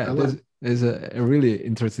Yeah, that. yeah. Like There's a really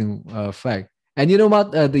interesting fact. And you know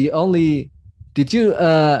what? The only did you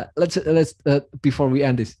let's before we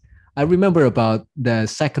end this, I remember about the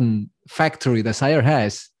second factory that Sire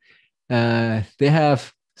has. They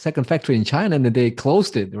have second factory in China and they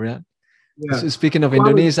closed it, right? yeah. So speaking of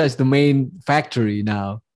Indonesia, is the main factory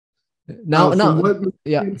now. Now, from what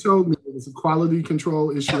yeah, you told me, it was a quality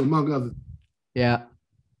control issue among others. yeah,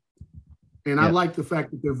 and I like the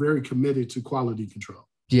fact that they're very committed to quality control.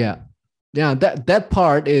 Yeah, yeah. That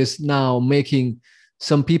part is now making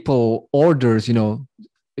some people orders. You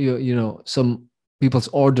know, some people's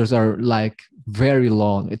orders are like very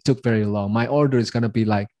long. It took very long. My order is gonna be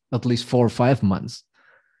like at least 4 or 5 months.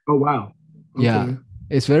 Oh wow. Okay. Yeah,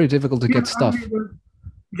 it's very difficult to get stuff.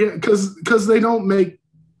 Yeah, because they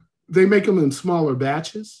make them in smaller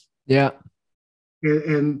batches. Yeah.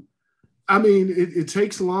 And I mean, it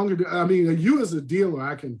takes longer. You as a dealer,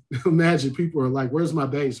 I can imagine people are like, "Where's my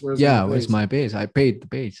bass? Where's my bass? I paid the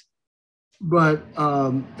bass." But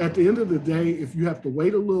at the end of the day, if you have to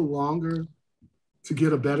wait a little longer to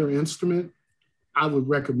get a better instrument, I would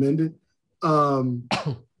recommend it.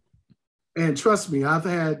 And trust me, I've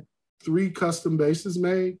had 3 custom basses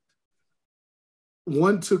made.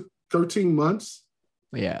 One took 13 months.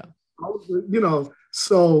 Yeah.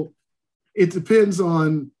 So it depends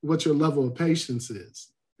on what your level of patience is.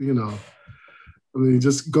 I mean,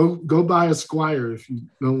 just go buy a Squire if you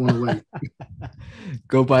don't want to wait.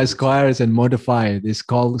 Go buy Squires and modify it. It's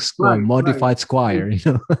called modified Squire. Right,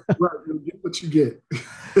 you'll get what you get.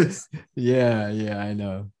 Yeah, I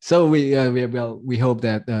know. So we hope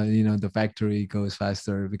that the factory goes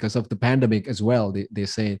faster because of the pandemic as well. They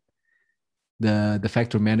say the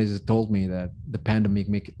factory manager told me that the pandemic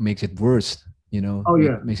makes it worse.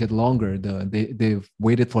 Makes it longer. They've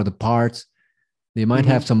waited for the parts. They might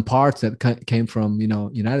have some parts that came from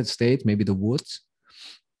United States, maybe the woods.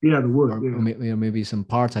 Yeah, the wood. Or maybe some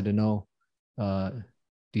parts, I don't know,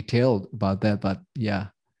 detailed about that, but yeah,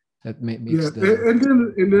 that makes and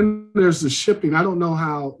then there's the shipping. I don't know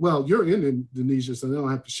how. Well, you're in Indonesia, so they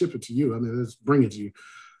don't have to ship it to you. I mean, let's bring it to you.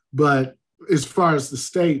 But as far as the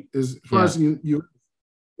state, as far as you,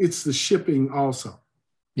 it's the shipping also.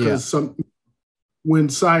 Because when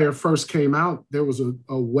Sire first came out, there was a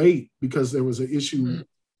wait because there was an issue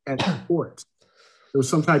at the port. There was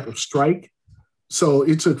some type of strike. So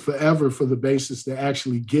it took forever for the bases to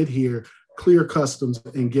actually get here, clear customs,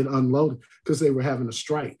 and get unloaded because they were having a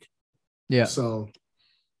strike. Yeah. So,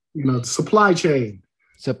 supply chain.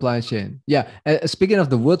 Yeah. Speaking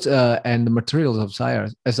of the woods and the materials of Sire,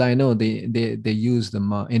 as I know, they use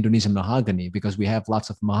the Indonesian mahogany because we have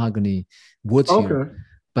lots of mahogany woods here.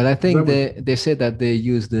 But I think they said that they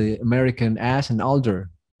use the American ash and alder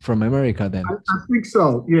from America then. I think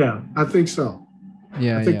so. Yeah, I think so.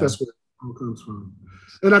 Yeah, I think that's where it all comes from.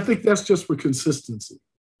 And I think that's just for consistency.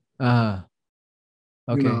 Okay.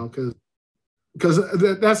 Because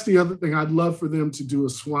that's the other thing. I'd love for them to do a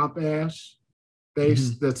swamp ash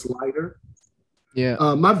bass that's lighter. Yeah.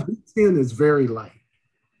 My V10 is very light.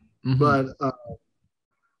 But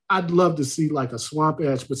I'd love to see like a swamp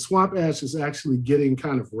ash, but swamp ash is actually getting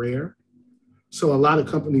kind of rare. So a lot of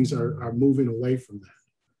companies are moving away from that.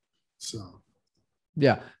 So,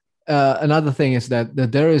 yeah. Another thing is that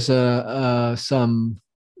there is some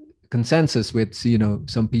consensus with,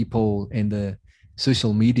 some people in the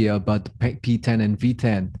social media about the P10 and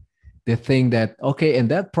V10. They think that, okay, in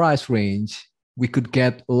that price range, we could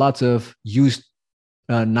get lots of used,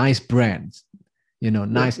 nice brands,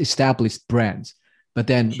 nice established brands. But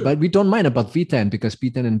we don't mind about V10 because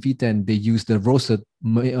P10 and V10, they use the roasted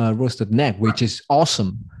neck, which is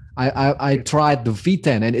awesome. I tried the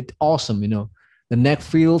V10 and it's awesome. The neck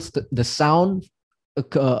feels, the sound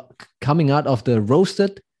coming out of the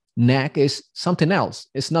roasted neck is something else.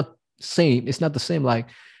 It's not the same like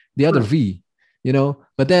the other V,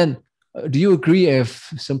 But then, do you agree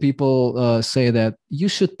if some people say that you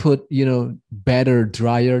should put, better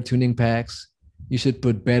dryer tuning packs? You should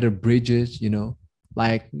put better bridges,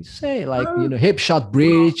 like you say, hip shot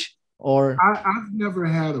bridge or. I've never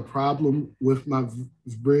had a problem with my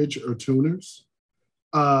bridge or tuners.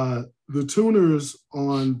 The tuners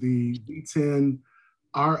on the V10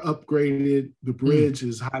 are upgraded. The bridge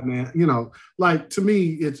is high, man. To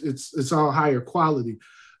me, it's all higher quality.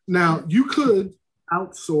 Now you could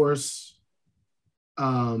outsource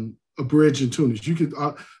a bridge and tuners. You could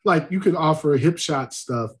you could offer hip shot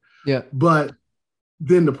stuff. Yeah, but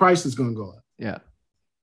then the price is going to go up. Yeah.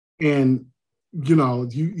 And,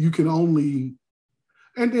 you can only,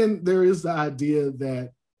 and then there is the idea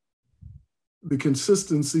that the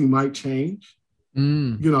consistency might change.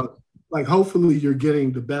 Mm. You know, like hopefully you're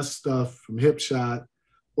getting the best stuff from Hipshot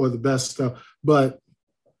or the best stuff. But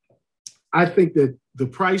I think that the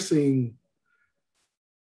pricing,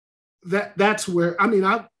 that's where, I mean,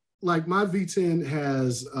 I like my V10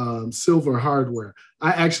 has silver hardware.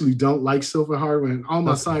 I actually don't like silver hardware, and all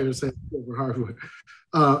my Sires have silver hardware.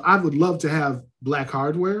 I would love to have black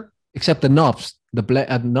hardware. Except the knobs.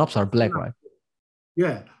 The knobs are black, right?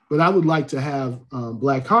 Yeah, but I would like to have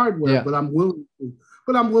black hardware. Yeah. But I'm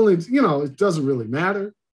willing to, you know, it doesn't really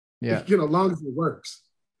matter. Yeah. You know, as long as it works.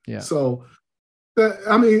 Yeah. So,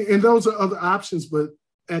 I mean, and those are other options, but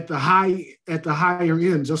at the higher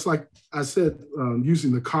end, just like I said,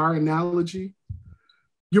 using the car analogy,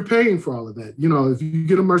 you're paying for all of that. You know, if you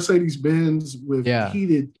get a Mercedes Benz with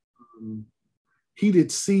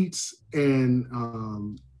heated seats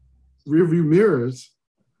and rear view mirrors,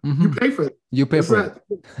 you pay for it. You pay for it.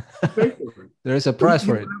 You pay for it. There's a price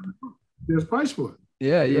for it. There's a price for it.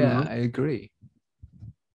 Yeah, yeah, I agree.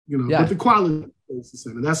 You know, but the quality is the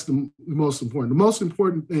same, and that's the most important. The most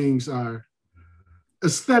important things are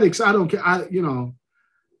aesthetics. I don't care.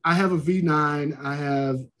 I have a V9. I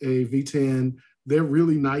have a V10. They're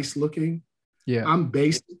really nice looking. Yeah, I'm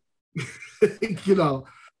basic. you know,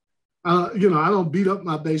 I don't beat up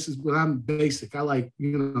my basses, but I'm basic. I like,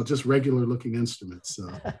 just regular looking instruments. So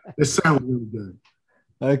they sound really good.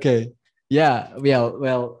 Okay. Yeah.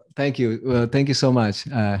 Well, thank you. Well, thank you so much.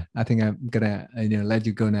 I think I'm gonna let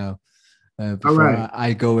you go now. Before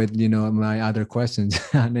I go with my other questions,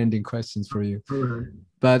 unending questions for you. All right.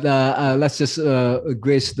 But let's just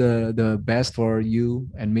wish the best for you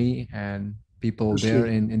and me and people there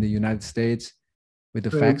in the United States with the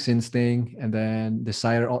vaccines thing, and then the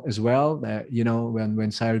Sire as well. That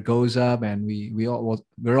when Sire goes up, and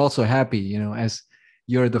we're also happy, as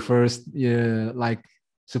you're the first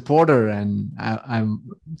supporter, and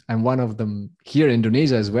I'm one of them here in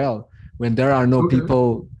Indonesia as well. When there are no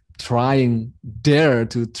people dare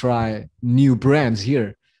to try new brands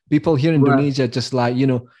here. People here in Indonesia just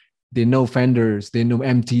they know Fenders, they know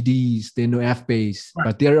MTDs, they know F-Bass,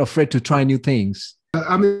 but they're afraid to try new things.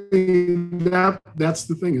 I mean, that's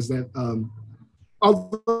the thing, is that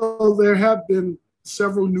although there have been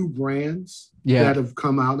several new brands that have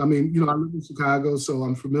come out. I mean, I live in Chicago, so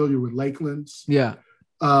I'm familiar with Lakeland's. Yeah.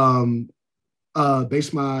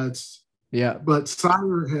 Bass Mods. Yeah. But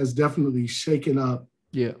Sire has definitely shaken up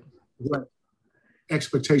what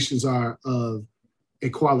expectations are of a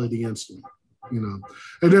quality instrument,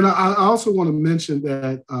 And then I also want to mention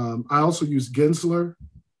that I also use Gensler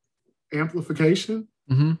amplification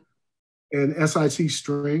and SIT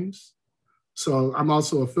strings. So I'm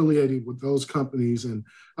also affiliated with those companies, and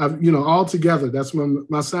all together, that's when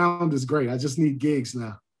my sound is great. I just need gigs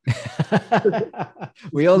now.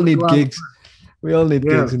 We all need gigs. We all need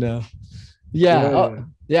gigs now. Yeah.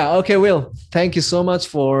 Okay, Will, thank you so much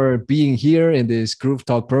for being here in this Groove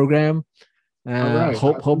Talk program.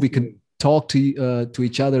 Hope we can talk to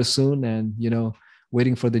each other soon, and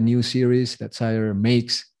waiting for the new series that Sire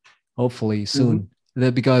makes, hopefully soon.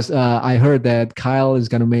 Because I heard that Kyle is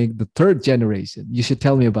going to make the 3rd generation. You should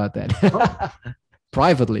tell me about that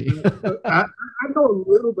privately. I know a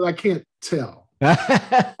little, but I can't tell.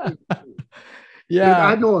 Yeah,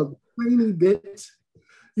 I know a tiny bit.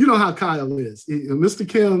 You know how Kyle is. Mr.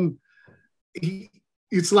 Kim,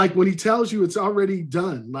 it's like when he tells you it's already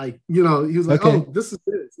done. Like, he was like, oh, this is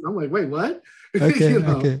this. And I'm like, wait, what?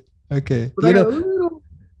 Okay. But I got a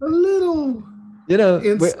little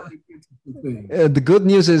insight. The good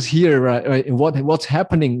news is here, right? What's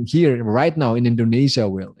happening here right now in Indonesia,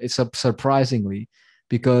 Will, it's surprisingly,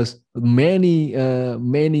 because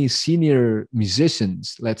many senior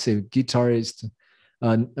musicians, let's say guitarists,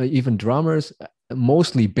 even drummers,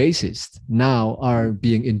 mostly bassists, now are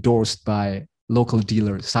being endorsed by local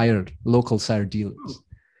dealers, local Sire dealers.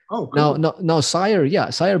 Oh, cool. Now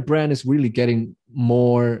Sire brand is really getting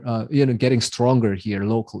more, getting stronger here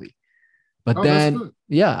locally. But then,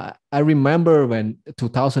 I remember when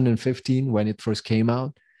 2015, when it first came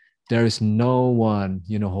out, there is no one,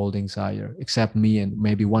 holding Sire except me and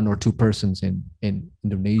maybe 1 or 2 persons in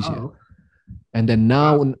Indonesia. Oh. And then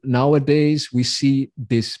nowadays, we see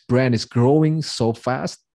this brand is growing so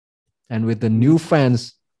fast. And with the new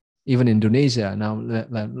fans, even in Indonesia, now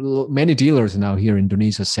many dealers now here in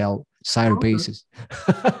Indonesia sell Sire basses.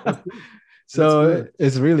 So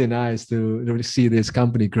it's really nice to really see this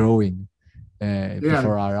company growing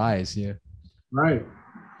before our eyes. Yeah. Right.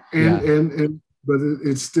 But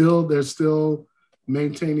they're still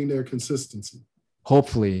maintaining their consistency.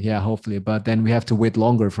 Hopefully. But then we have to wait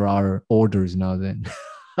longer for our orders now then.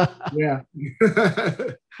 Yeah.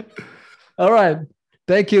 All right.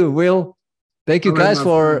 Thank you, Will. Thank you All right, guys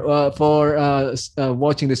my for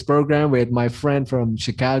watching this program with my friend from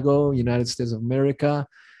Chicago, United States of America.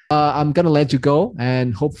 I'm gonna let you go,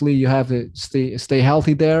 and hopefully you have to stay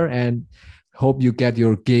healthy there, and hope you get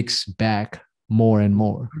your gigs back more and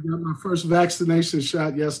more. I got my first vaccination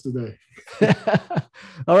shot yesterday.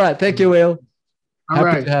 All right. Thank you, Will. All Happy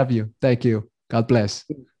right. to have you. Thank you. God bless.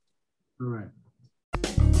 All right.